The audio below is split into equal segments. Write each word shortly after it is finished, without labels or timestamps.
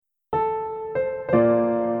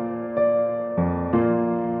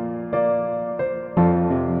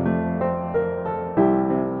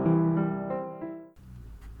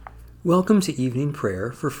Welcome to evening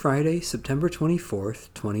prayer for Friday, September 24th,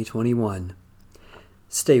 2021.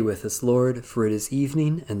 Stay with us, Lord, for it is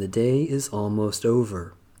evening and the day is almost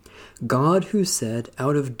over. God who said,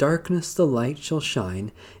 "Out of darkness the light shall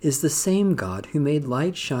shine," is the same God who made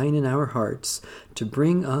light shine in our hearts to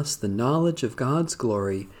bring us the knowledge of God's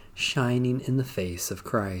glory shining in the face of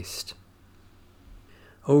Christ.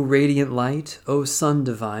 O radiant light, O Sun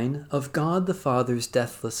divine, of God the Father's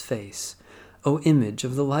deathless face, O image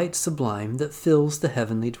of the light sublime that fills the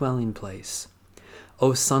heavenly dwelling place.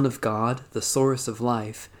 O Son of God, the source of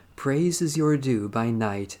life, praise is your due by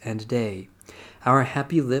night and day. Our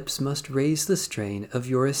happy lips must raise the strain of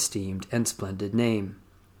your esteemed and splendid name.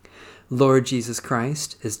 Lord Jesus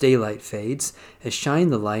Christ, as daylight fades, as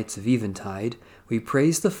shine the lights of eventide, we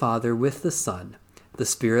praise the Father with the Son, the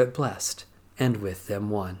Spirit blessed, and with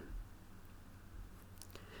them one.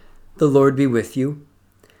 The Lord be with you.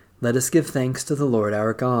 Let us give thanks to the Lord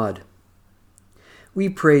our God. We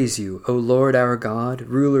praise you, O Lord our God,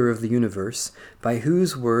 ruler of the universe, by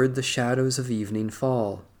whose word the shadows of evening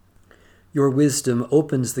fall. Your wisdom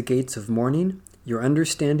opens the gates of morning, your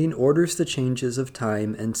understanding orders the changes of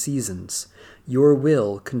time and seasons. Your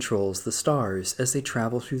will controls the stars as they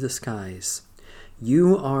travel through the skies.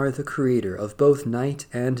 You are the creator of both night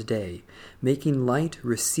and day, making light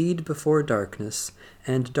recede before darkness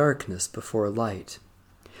and darkness before light.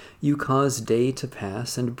 You cause day to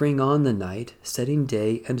pass and bring on the night, setting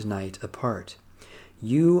day and night apart.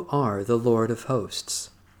 You are the Lord of hosts.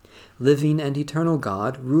 Living and eternal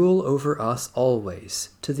God, rule over us always,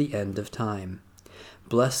 to the end of time.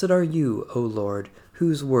 Blessed are you, O Lord,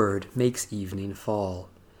 whose word makes evening fall.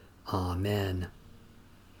 Amen.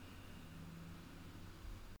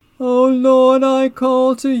 O Lord, I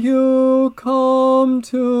call to you, come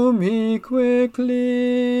to me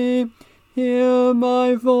quickly. Hear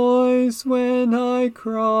my voice when I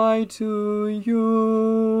cry to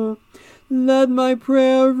you. Let my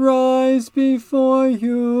prayer rise before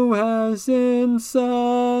you as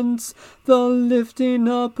incense, the lifting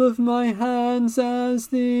up of my hands as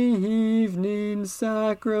the evening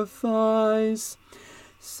sacrifice.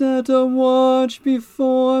 Set a watch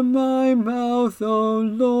before my mouth, O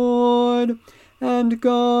Lord, and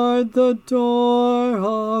guard the door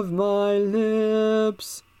of my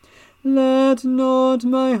lips. Let not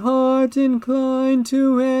my heart incline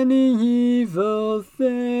to any evil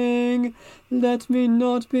thing. Let me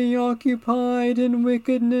not be occupied in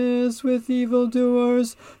wickedness with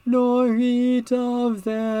evildoers, nor eat of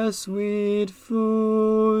their sweet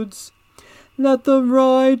foods. Let the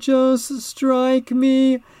righteous strike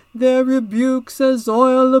me. Their rebukes as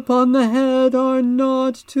oil upon the head are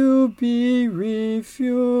not to be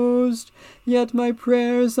refused. Yet my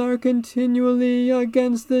prayers are continually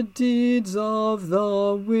against the deeds of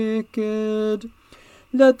the wicked.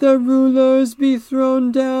 Let the rulers be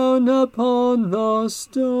thrown down upon the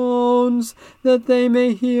stones, that they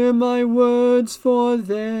may hear my words, for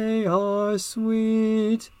they are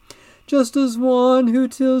sweet. Just as one who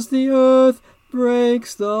tills the earth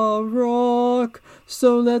breaks the rock,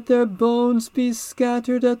 so let their bones be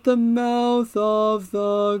scattered at the mouth of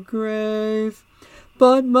the grave.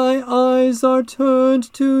 But my eyes are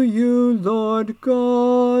turned to you, Lord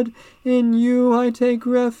God. In you I take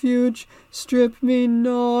refuge. Strip me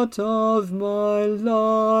not of my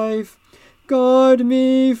life. Guard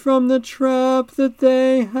me from the trap that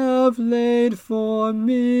they have laid for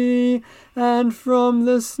me, and from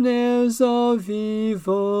the snares of evildoers.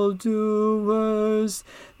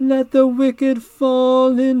 Let the wicked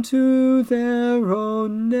fall into their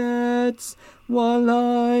own nets, while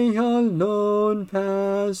I alone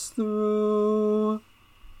pass through.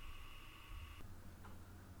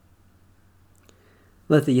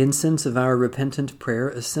 Let the incense of our repentant prayer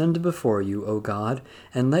ascend before you, O God,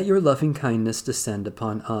 and let your loving kindness descend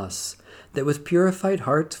upon us, that with purified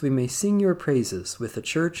hearts we may sing your praises with the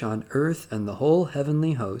church on earth and the whole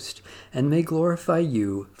heavenly host, and may glorify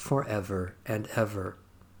you forever and ever.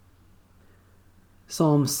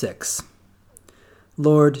 Psalm 6.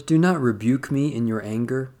 Lord, do not rebuke me in your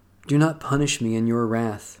anger. Do not punish me in your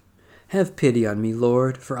wrath. Have pity on me,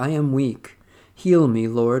 Lord, for I am weak. Heal me,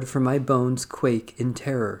 Lord, for my bones quake in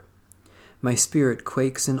terror. My spirit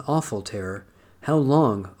quakes in awful terror. How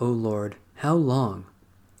long, O Lord, how long?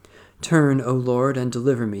 Turn, O Lord, and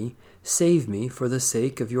deliver me. Save me for the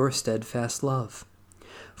sake of your steadfast love.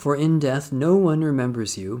 For in death no one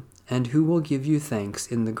remembers you, and who will give you thanks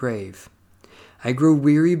in the grave? I grow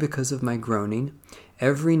weary because of my groaning.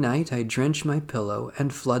 Every night I drench my pillow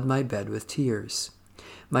and flood my bed with tears.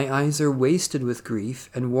 My eyes are wasted with grief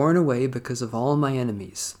and worn away because of all my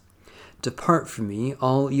enemies. Depart from me,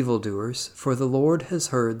 all evildoers, for the Lord has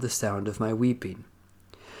heard the sound of my weeping.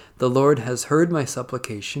 The Lord has heard my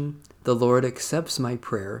supplication, the Lord accepts my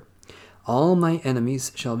prayer. All my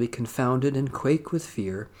enemies shall be confounded and quake with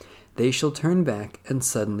fear. They shall turn back and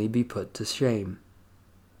suddenly be put to shame.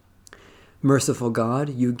 Merciful God,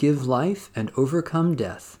 you give life and overcome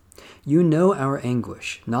death. You know our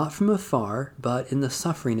anguish, not from afar, but in the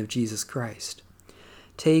suffering of Jesus Christ.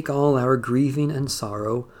 Take all our grieving and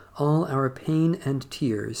sorrow, all our pain and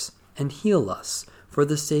tears, and heal us for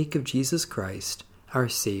the sake of Jesus Christ, our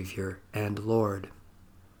Savior and Lord.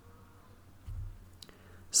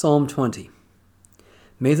 Psalm 20.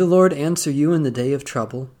 May the Lord answer you in the day of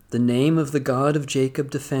trouble. The name of the God of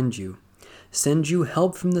Jacob defend you. Send you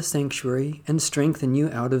help from the sanctuary and strengthen you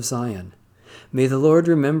out of Zion. May the Lord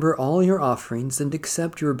remember all your offerings and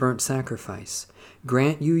accept your burnt sacrifice.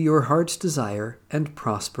 Grant you your heart's desire and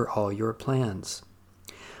prosper all your plans.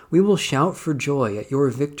 We will shout for joy at your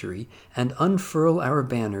victory and unfurl our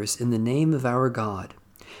banners in the name of our God.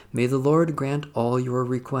 May the Lord grant all your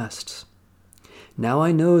requests. Now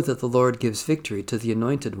I know that the Lord gives victory to the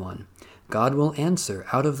Anointed One. God will answer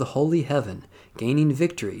out of the holy heaven, gaining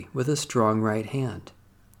victory with a strong right hand.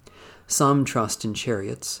 Some trust in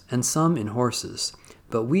chariots and some in horses,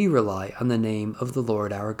 but we rely on the name of the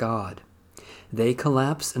Lord our God. They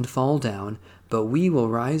collapse and fall down, but we will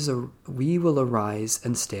arise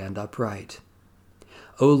and stand upright.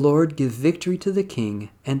 O Lord, give victory to the King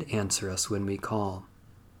and answer us when we call.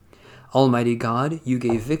 Almighty God, you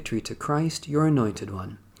gave victory to Christ, your Anointed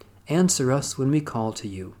One. Answer us when we call to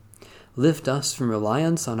you. Lift us from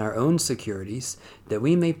reliance on our own securities, that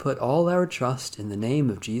we may put all our trust in the name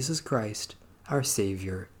of Jesus Christ, our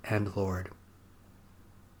Savior and Lord.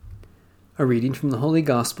 A reading from the Holy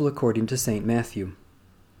Gospel according to St. Matthew.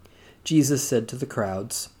 Jesus said to the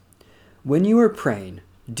crowds, "When you are praying,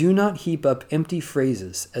 do not heap up empty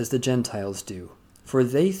phrases as the Gentiles do, for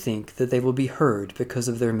they think that they will be heard because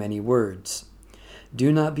of their many words.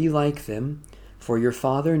 Do not be like them, for your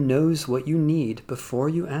Father knows what you need before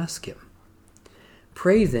you ask Him.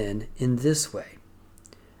 Pray then in this way: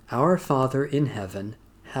 Our Father in heaven,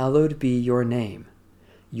 hallowed be your name.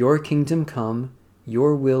 Your kingdom come,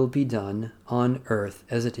 your will be done on earth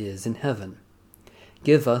as it is in heaven.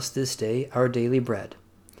 Give us this day our daily bread,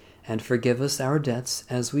 and forgive us our debts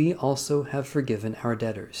as we also have forgiven our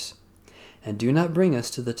debtors. And do not bring us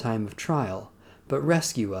to the time of trial, but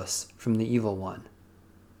rescue us from the evil one.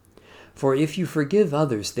 For if you forgive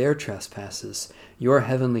others their trespasses, your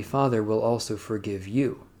heavenly Father will also forgive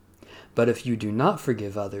you. But if you do not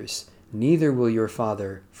forgive others, neither will your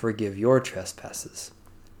Father forgive your trespasses."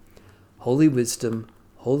 Holy Wisdom,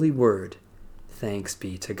 Holy Word, thanks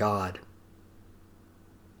be to God.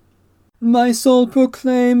 My soul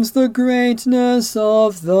proclaims the greatness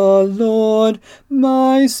of the Lord.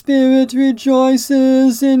 My spirit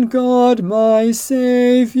rejoices in God my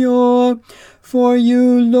Saviour. For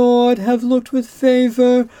you, Lord, have looked with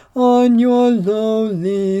favor on your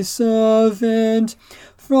lowly servant.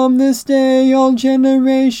 From this day all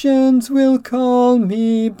generations will call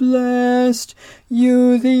me blessed.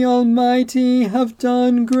 You, the Almighty, have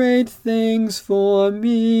done great things for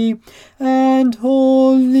me, and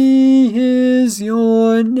holy is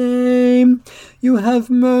your name. You have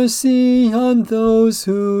mercy on those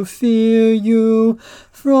who fear you,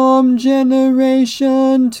 from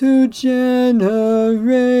generation to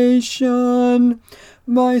generation.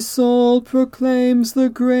 My soul proclaims the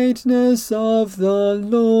greatness of the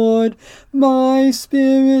Lord. My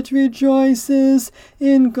spirit rejoices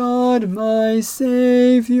in God my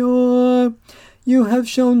Saviour. You have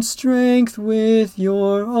shown strength with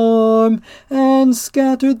your arm, and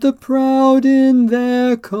scattered the proud in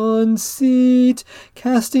their conceit,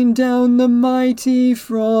 casting down the mighty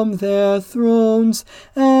from their thrones,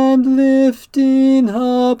 and lifting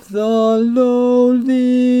up the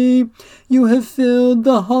lowly. You have filled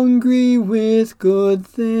the hungry with good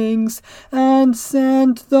things, and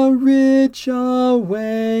sent the rich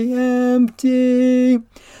away empty.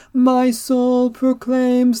 My soul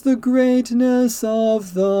proclaims the greatness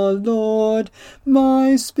of the Lord.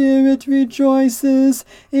 My spirit rejoices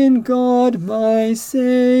in God my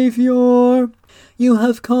Saviour. You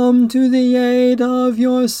have come to the aid of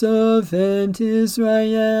your servant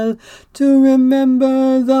Israel, to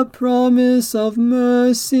remember the promise of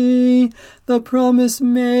mercy, the promise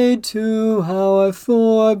made to our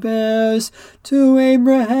forebears, to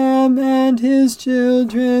Abraham and his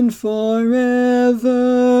children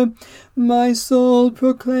forever. My soul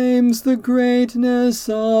proclaims the greatness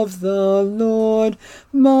of the Lord.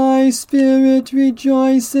 My spirit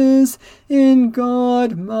rejoices in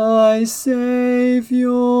God my Saviour.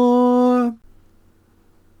 Saviour.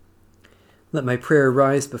 Let my prayer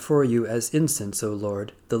rise before you as incense, O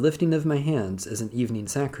Lord, the lifting of my hands as an evening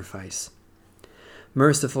sacrifice.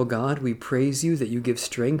 Merciful God, we praise you that you give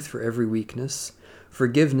strength for every weakness,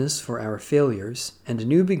 forgiveness for our failures, and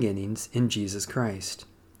new beginnings in Jesus Christ.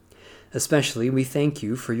 Especially we thank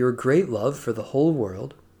you for your great love for the whole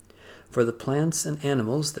world, for the plants and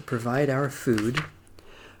animals that provide our food,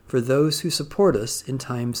 for those who support us in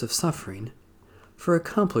times of suffering, for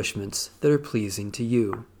accomplishments that are pleasing to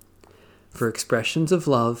you, for expressions of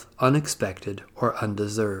love unexpected or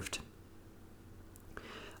undeserved.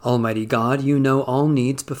 Almighty God, you know all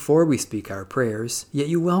needs before we speak our prayers, yet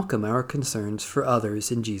you welcome our concerns for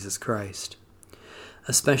others in Jesus Christ.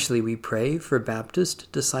 Especially we pray for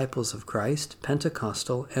Baptist, Disciples of Christ,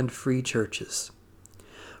 Pentecostal, and Free churches,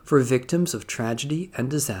 for victims of tragedy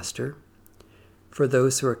and disaster, for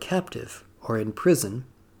those who are captive or in prison,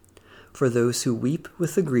 for those who weep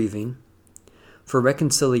with the grieving, for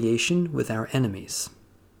reconciliation with our enemies.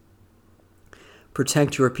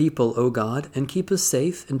 Protect your people, O God, and keep us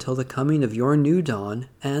safe until the coming of your new dawn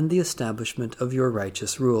and the establishment of your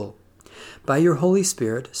righteous rule. By your Holy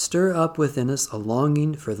Spirit, stir up within us a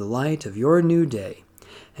longing for the light of your new day,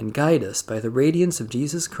 and guide us by the radiance of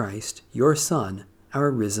Jesus Christ, your Son,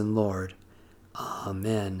 our risen Lord.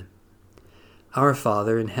 Amen. Our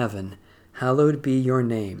Father in heaven, hallowed be your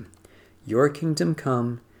name. Your kingdom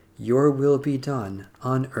come, your will be done,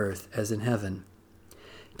 on earth as in heaven.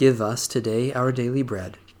 Give us today our daily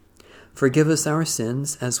bread. Forgive us our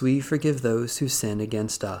sins as we forgive those who sin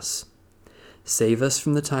against us. Save us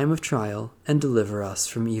from the time of trial and deliver us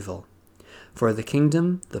from evil. For the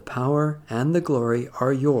kingdom, the power, and the glory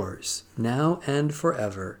are yours, now and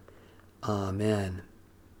forever. Amen.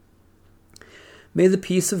 May the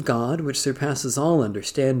peace of God, which surpasses all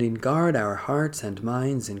understanding, guard our hearts and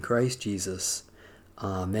minds in Christ Jesus.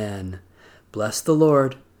 Amen. Bless the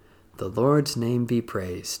Lord. The Lord's name be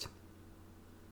praised.